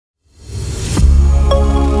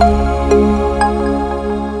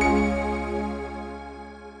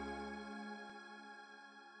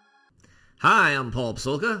I'm Paul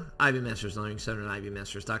Psolka, Ivy Masters Learning Center at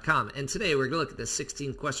ivymasters.com, and today we're going to look at the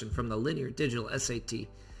 16th question from the Linear Digital SAT.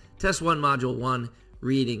 Test 1, Module 1,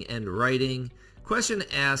 Reading and Writing. Question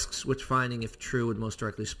asks which finding, if true, would most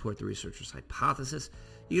directly support the researcher's hypothesis.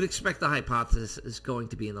 You can expect the hypothesis is going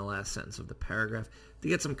to be in the last sentence of the paragraph. To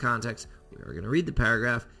get some context, we are going to read the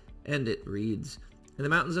paragraph, and it reads, in the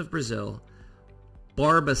mountains of Brazil,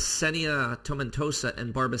 Barbacenia Tomentosa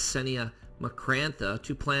and Barbacenia Macrantha,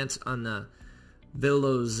 two plants on the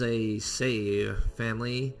Velloziaceae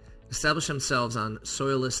family, establish themselves on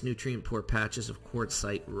soilless, nutrient-poor patches of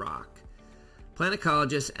quartzite rock. Plant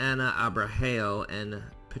ecologists Abrahao and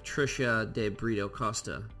Patricia de Britto,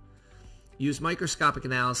 Costa use microscopic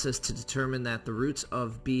analysis to determine that the roots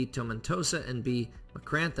of B. tomentosa and B.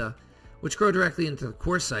 macrantha, which grow directly into the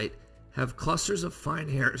quartzite, have clusters of fine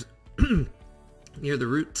hairs near the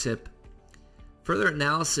root tip. Further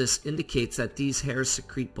analysis indicates that these hairs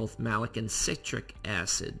secrete both malic and citric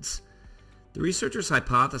acids. The researchers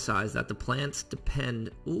hypothesize that the plants depend...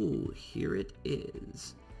 Ooh, here it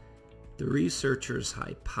is. The researchers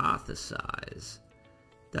hypothesize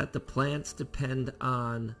that the plants depend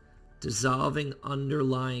on dissolving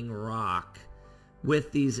underlying rock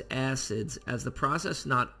with these acids, as the process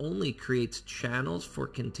not only creates channels for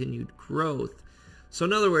continued growth. So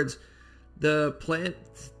in other words,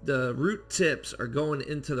 the root tips are going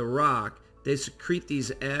into the rock, they secrete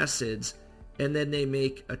these acids, and then they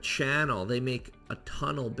make a channel, they make a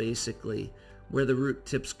tunnel basically, where the root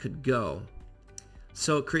tips could go.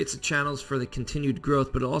 So it creates the channels for the continued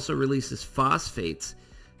growth, but it also releases phosphates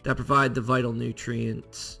that provide the vital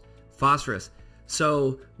nutrients, phosphorus.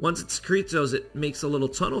 So once it secretes those, it makes a little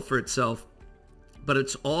tunnel for itself, but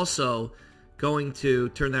it's also going to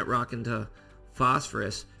turn that rock into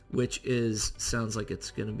phosphorus, which sounds like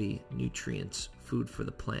it's going to be nutrients, food for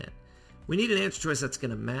the plant. We need an answer choice that's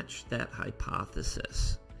going to match that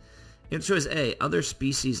hypothesis. Answer choice A, other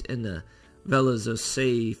species in the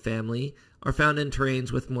Velloziaceae family are found in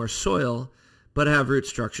terrains with more soil, but have root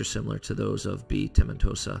structure similar to those of B.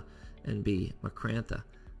 tomentosa and B. macrantha.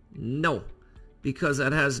 No, because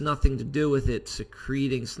that has nothing to do with it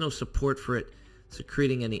secreting. There's no support for it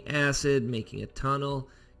secreting any acid, making a tunnel,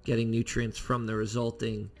 getting nutrients from the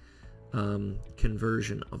resulting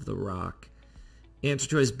conversion of the rock. Answer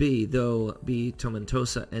choice B, though B.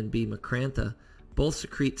 tomentosa and B. macrantha both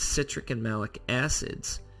secrete citric and malic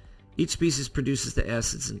acids, each species produces the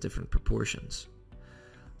acids in different proportions.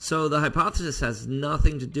 So the hypothesis has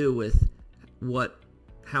nothing to do with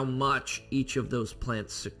how much each of those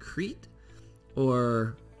plants secrete,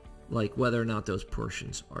 or like whether or not those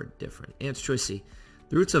portions are different. Answer choice C,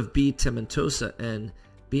 the roots of B. tomentosa and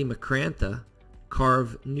B. macrantha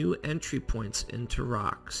carve new entry points into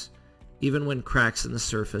rocks, even when cracks in the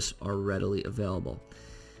surface are readily available.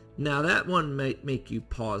 Now that one might make you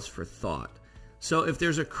pause for thought. So if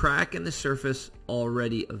there's a crack in the surface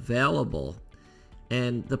already available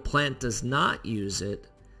and the plant does not use it,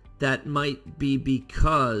 that might be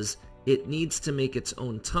because it needs to make its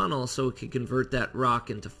own tunnel so it can convert that rock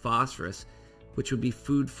into phosphorus, which would be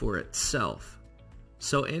food for itself.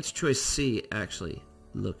 So answer choice C actually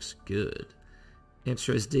looks good.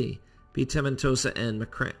 Answer choice D, B. tomentosa and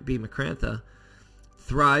B. macrantha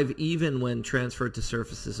thrive even when transferred to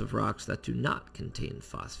surfaces of rocks that do not contain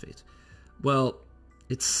phosphates. Well,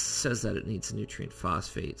 it says that it needs a nutrient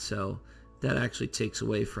phosphate, so that actually takes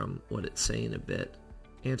away from what it's saying a bit.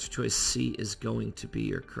 Answer choice C is going to be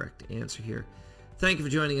your correct answer here. Thank you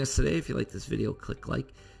for joining us today. If you like this video, click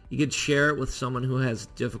like. You could share it with someone who has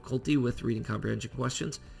difficulty with reading comprehension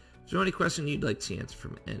questions. If there's any question you'd like to see answered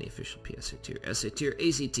from any official PSAT or SAT or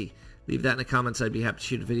ACT, leave that in the comments. I'd be happy to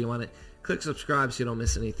shoot a video on it. Click subscribe so you don't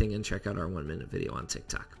miss anything, and check out our 1-minute video on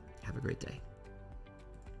TikTok. Have a great day.